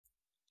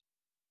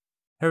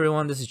Hey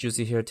everyone, this is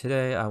Juicy here.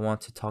 Today I want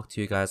to talk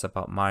to you guys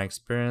about my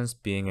experience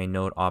being a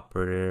node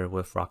operator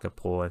with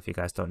Rocketpool. If you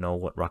guys don't know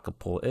what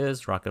Rocketpool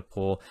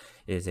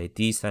is a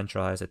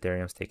decentralized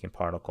Ethereum staking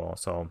protocol.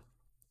 So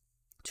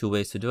two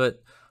ways to do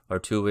it, or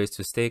two ways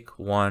to stake.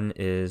 One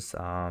is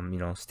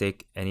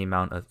stake any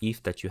amount of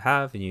ETH that you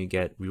have and you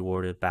get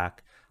rewarded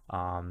back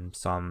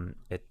some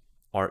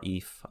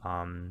RETH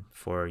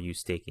for you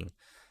staking.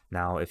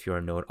 Now, if you're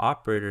a node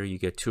operator, you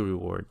get two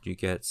rewards. You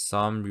get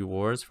some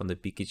rewards from the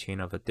Beaky chain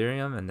of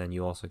Ethereum, and then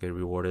you also get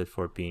rewarded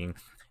for being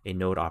a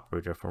node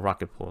operator for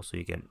Rocketpool. So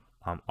you get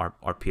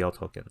RPL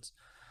tokens.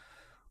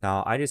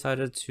 Now, I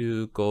decided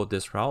to go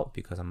this route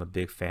because I'm a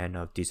big fan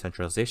of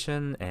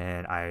decentralization,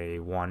 and I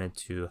wanted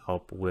to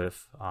help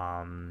with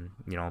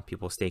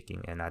people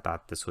staking, and I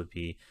thought this would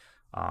be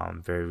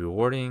very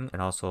rewarding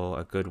and also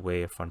a good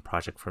way, a fun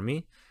project for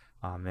me.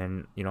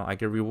 I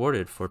get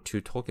rewarded for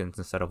 2 tokens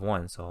instead of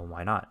 1, so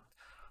why not?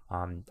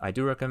 I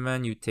do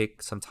recommend you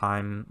take some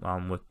time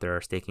with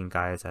their staking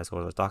guides as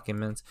well as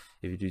documents.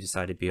 If you do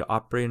decide to be an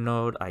operating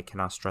node, I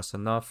cannot stress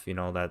enough,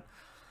 that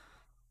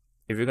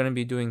if you're going to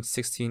be doing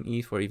 16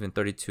 ETH or even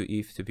 32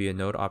 ETH to be a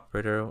node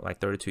operator,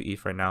 like 32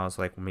 ETH right now is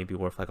like maybe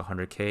worth like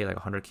 100K. Like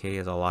 100K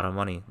is a lot of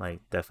money. Like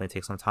definitely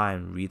take some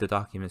time, read the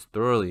documents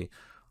thoroughly.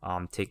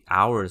 Take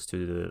hours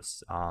to do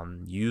this.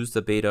 Use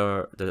the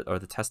beta or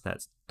the test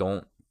nets.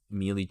 Don't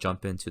immediately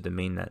jump into the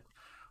mainnet.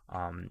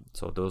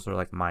 So those are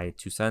like my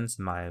 2 cents,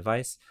 my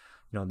advice.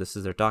 This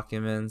is their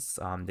documents.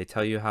 They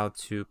tell you how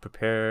to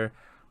prepare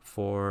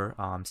for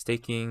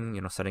staking,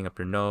 setting up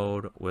your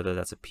node, whether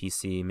that's a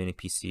PC, mini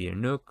PC, or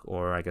Nuke,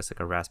 or I guess like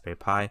a Raspberry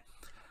Pi.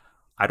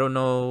 I don't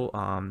know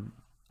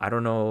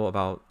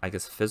about, I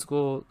guess,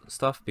 physical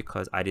stuff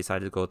because I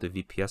decided to go the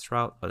VPS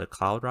route or the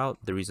cloud route.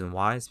 The reason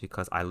why is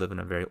because I live in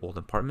a very old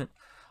apartment.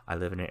 I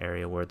live in an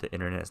area where the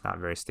internet is not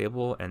very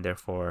stable, and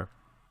therefore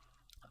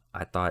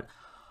I thought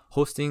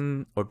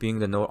hosting or being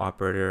the node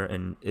operator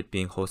and it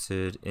being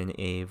hosted in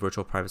a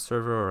virtual private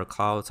server or a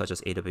cloud such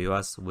as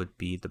AWS would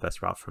be the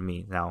best route for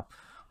me. Now,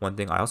 one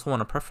thing I also want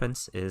to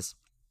preference is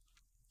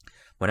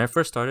when I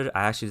first started,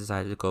 I actually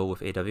decided to go with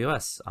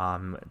AWS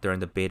during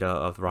the beta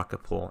of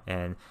Rocketpool,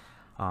 and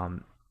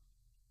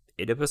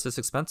AWS is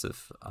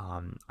expensive.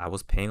 I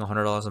was paying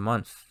 $100 a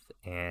month,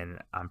 and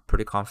I'm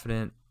pretty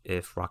confident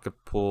if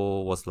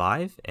Rocketpool was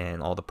live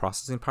and all the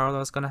processing power that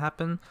was going to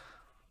happen,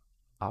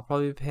 I'll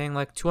probably be paying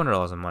like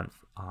 $200 a month.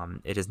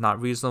 It is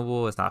not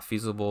reasonable. It's not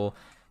feasible.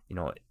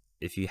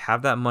 If you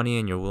have that money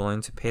and you're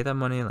willing to pay that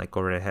money, like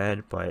go right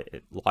ahead. But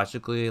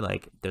logically,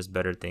 like there's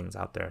better things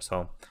out there.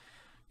 So,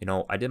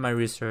 I did my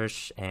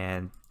research,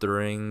 and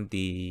during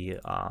the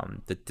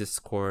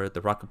Discord,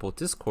 the Rocketpool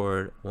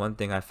Discord, one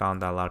thing I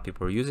found that a lot of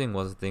people were using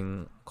was a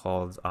thing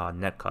called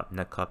NetCop.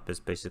 NetCop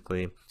is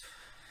basically,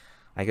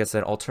 I guess,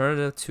 an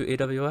alternative to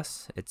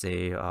AWS. It's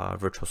a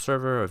virtual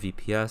server or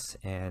VPS,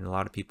 and a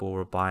lot of people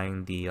were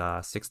buying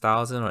the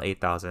 6,000 or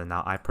 8,000.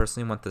 Now, I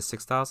personally went the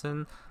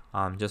 6,000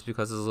 just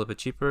because it's a little bit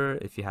cheaper.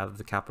 If you have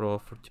the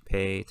capital to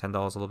pay $10 a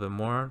little bit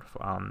more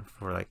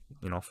for like,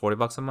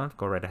 $40 a month,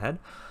 go right ahead.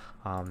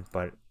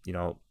 But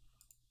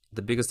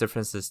the biggest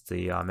difference is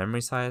the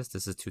memory size.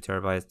 This is 2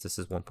 terabytes. This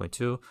is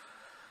 1.2.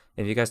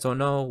 If you guys don't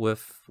know,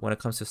 when it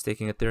comes to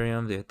staking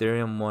Ethereum, the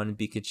Ethereum 1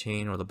 beacon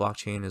chain or the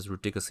blockchain is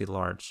ridiculously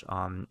large.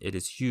 It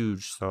is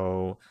huge.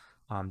 So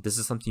this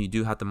is something you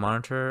do have to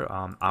monitor.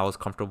 I was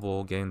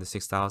comfortable getting the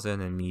 6,000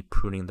 and me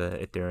pruning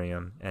the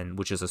Ethereum, and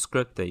which is a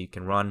script that you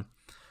can run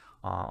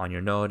on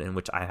your node, and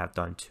which I have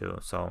done too.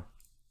 So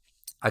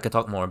I can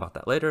talk more about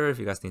that later. If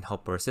you guys need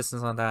help or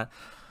assistance on that,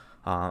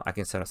 I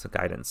can set up some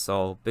guidance.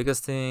 So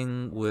biggest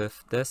thing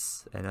with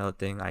this, another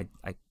thing I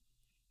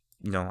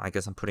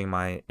guess I'm putting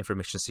my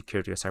information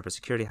security or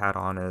cybersecurity hat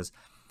on, is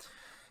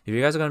if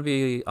you guys are going to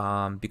be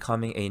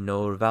becoming a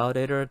node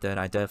validator, then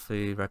I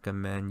definitely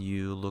recommend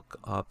you look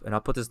up, and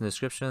I'll put this in the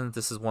description.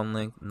 This is one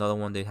link. Another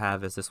one they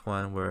have is this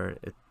one where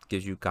it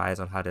gives you guides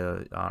on how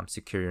to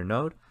secure your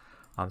node.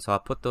 So I'll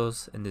put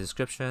those in the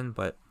description,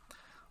 but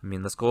I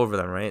mean, let's go over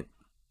them, right?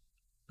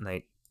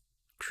 Like,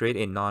 create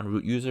a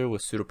non-root user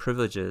with sudo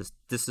privileges.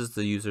 This is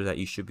the user that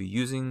you should be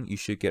using. You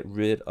should get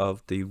rid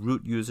of the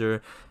root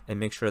user and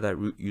make sure that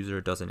root user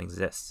doesn't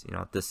exist.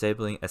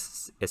 Disabling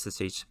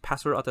SSH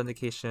password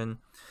authentication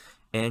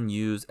and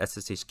use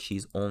SSH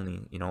keys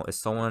only. If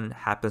someone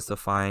happens to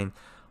find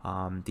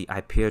the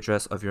IP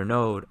address of your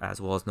node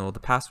as well as know the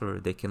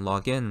password, they can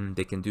log in,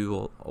 they can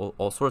do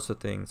all sorts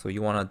of things. So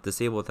you want to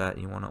disable that.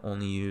 You want to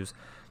only use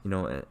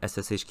an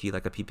SSH key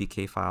like a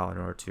PPK file in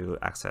order to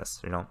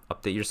access.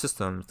 Update your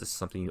systems. This is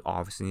something you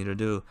obviously need to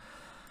do.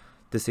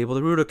 Disable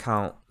the root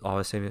account.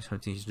 Obviously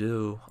something to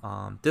do.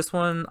 This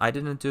one I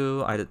didn't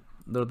do. I did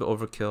a little bit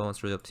overkill.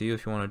 It's really up to you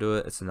if you want to do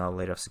it. It's another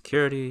layer of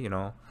security,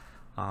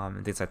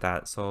 and things like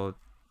that. So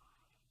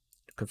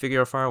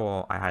configure a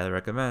firewall. I highly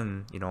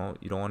recommend. You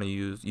don't want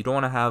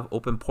to have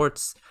open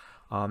ports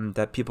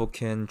that people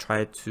can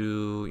try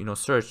to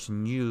search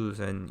and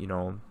use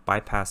and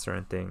bypass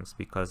certain things,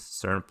 because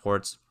certain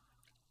ports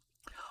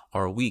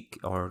are weak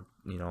or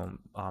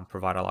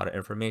provide a lot of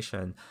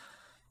information.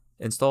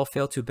 Install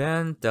fail to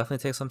ban, definitely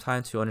take some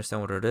time to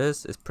understand what it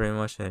is. It's pretty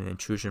much an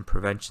intrusion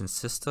prevention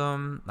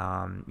system.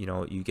 You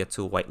know, you get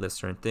to whitelist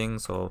certain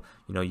things. So,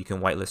 you know, you can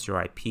whitelist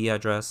your IP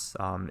address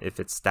if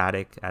it's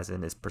static, as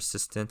in it's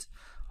persistent.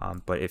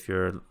 But if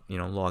you're, you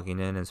know, logging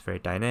in and it's very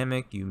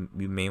dynamic, you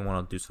may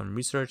want to do some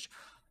research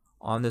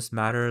on this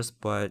matters.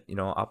 But, you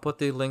know, I'll put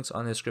the links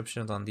on the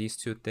descriptions on these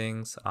two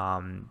things.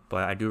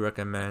 But I do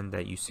recommend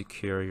that you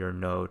secure your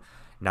node.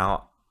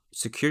 Now,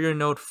 secure your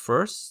node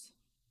first,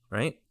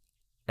 right?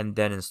 And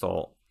then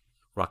install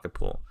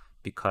Rocketpool,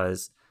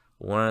 because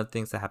one of the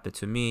things that happened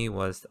to me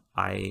was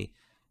I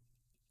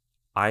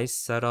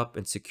set up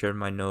and secured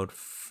my node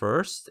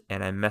first,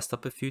 and I messed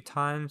up a few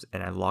times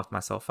and I locked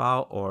myself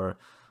out, or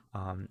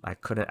I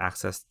couldn't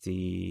access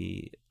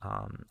the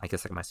I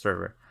guess like my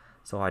server.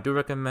 So I do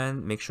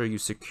recommend make sure you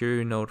secure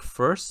your node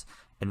first,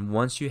 and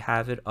once you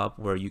have it up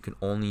where you can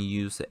only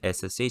use the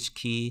SSH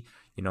key,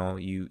 you know,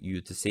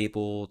 you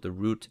disable the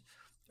root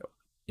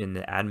in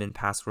the admin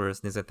passwords,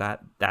 things like that,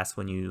 that's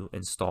when you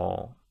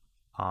install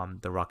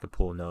the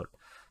Rocketpool node.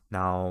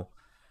 Now,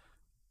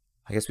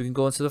 I guess we can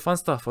go into the fun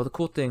stuff, or the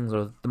cool things,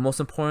 or the most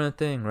important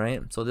thing,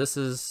 right? So this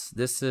is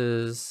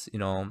you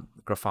know,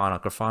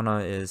 Grafana.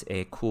 Grafana is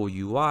a cool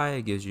UI.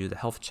 It gives you the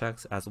health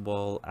checks, as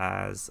well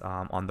as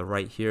on the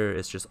right here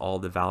is just all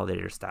the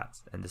validator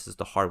stats, and this is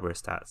the hardware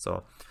stats.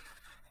 So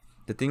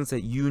the things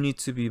that you need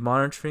to be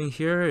monitoring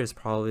here is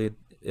probably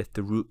if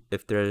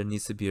there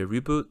needs to be a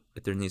reboot,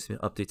 if there needs to be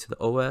an update to the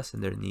OS,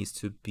 and there needs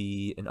to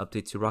be an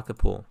update to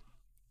Rocketpool.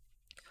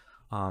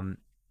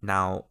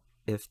 Now,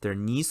 if there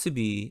needs to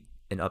be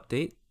an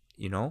update,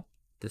 you know,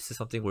 this is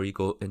something where you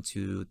go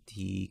into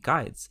the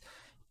guides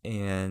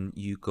and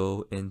you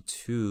go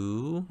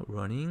into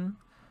running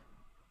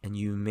and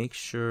you make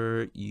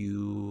sure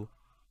you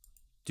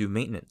do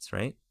maintenance,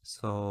 right?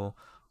 So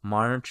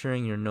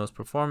monitoring your node's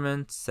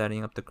performance,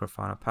 setting up the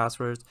Grafana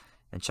passwords,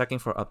 and checking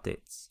for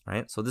updates,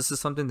 right? So this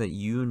is something that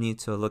you need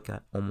to look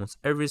at almost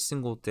every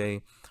single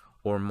day,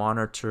 or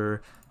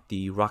monitor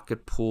the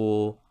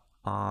Rocketpool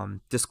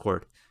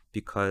Discord,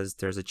 because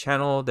there's a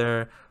channel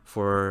there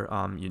for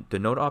the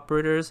node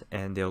operators,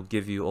 and they'll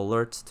give you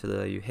alerts to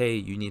tell you, hey,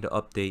 you need to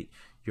update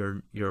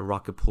your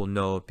Rocketpool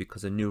node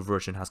because a new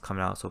version has come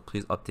out, so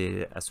please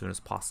update it as soon as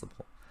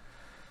possible.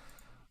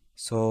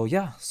 So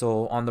yeah,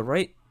 so on the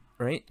right,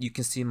 you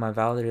can see my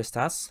validator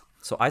stats.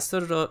 So I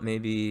set it up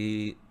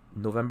maybe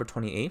November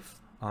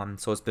 28th,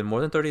 so it's been more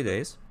than 30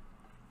 days,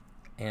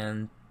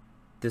 and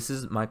this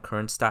is my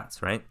current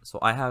stats, right? So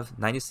I have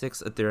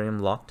 96 Ethereum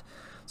locked.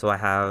 So I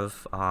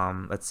have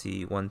let's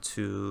see, 1,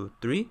 2,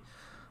 3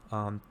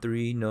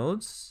 3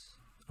 nodes,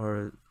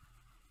 or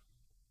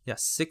yeah,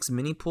 6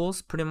 mini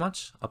pools pretty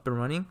much up and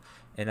running,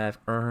 and I've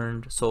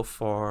earned so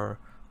far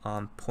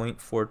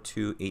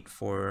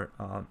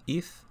 0.4284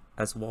 ETH,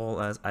 as well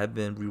as I've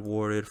been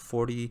rewarded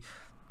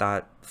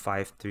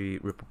 40.53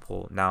 Ripple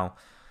pool. Now,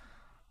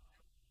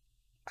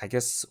 I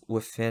guess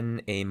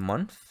within a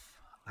month,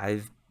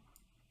 I've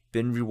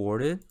been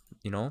rewarded,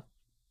 you know,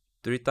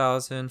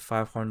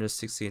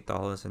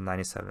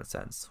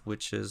 $3,568.97,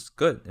 which is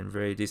good and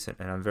very decent,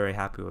 and I'm very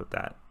happy with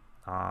that.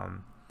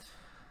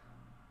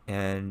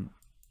 And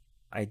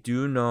I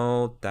do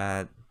know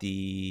that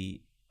the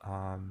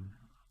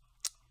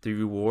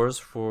rewards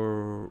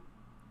for,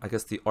 I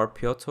guess, the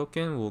RPL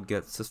token will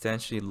get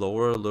substantially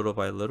lower little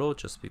by little,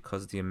 just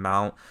because the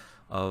amount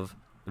of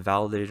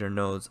validator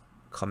nodes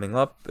coming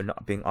up and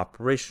not being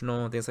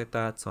operational and things like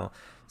that. So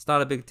it's not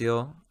a big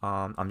deal.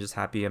 I'm just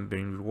happy I'm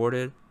being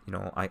rewarded. You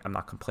know, I'm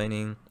not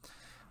complaining.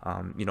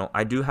 You know,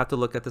 I do have to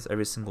look at this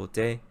every single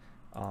day.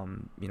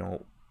 You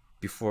know,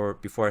 before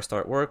I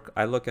start work,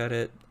 I look at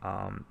it.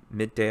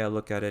 Midday, I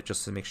look at it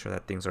just to make sure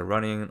that things are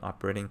running and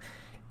operating.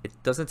 It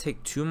doesn't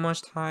take too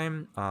much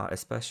time,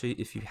 especially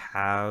if you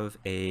have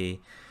a,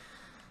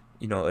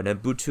 you know, an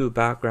Ubuntu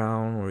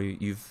background, or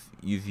you've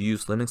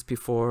used Linux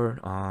before.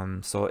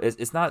 So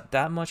it's not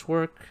that much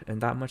work and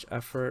that much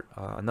effort.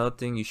 Another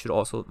thing you should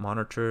also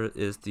monitor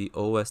is the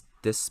OS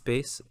disk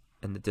space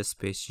and the disk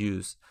space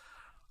used.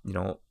 You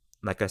know,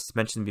 like I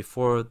mentioned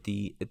before,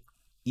 the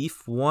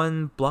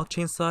ETH1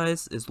 blockchain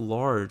size is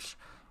large,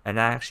 and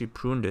I actually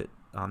pruned it.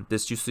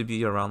 This used to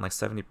be around like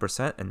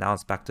 70%, and now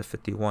it's back to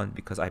 51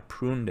 because I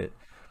pruned it.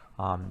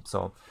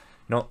 So,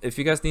 you know, if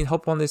you guys need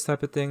help on these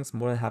type of things,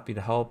 more than happy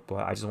to help.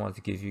 But I just wanted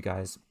to give you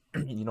guys,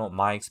 you know,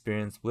 my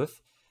experience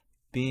with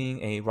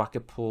being a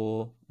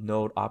Rocketpool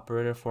node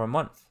operator for a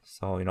month.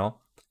 So, you know,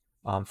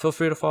 feel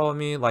free to follow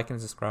me, like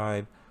and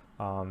subscribe.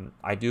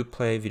 I do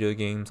play video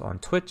games on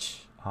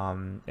Twitch,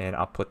 and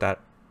I'll put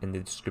that in the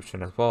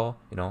description as well.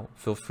 You know,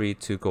 feel free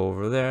to go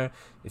over there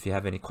if you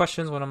have any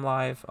questions when I'm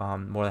live.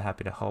 More than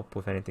happy to help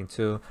with anything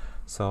too.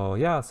 So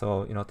yeah,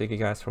 so, you know, thank you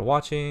guys for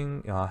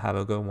watching. Have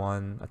a good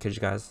one. I'll catch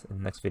you guys in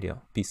the next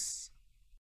video. Peace.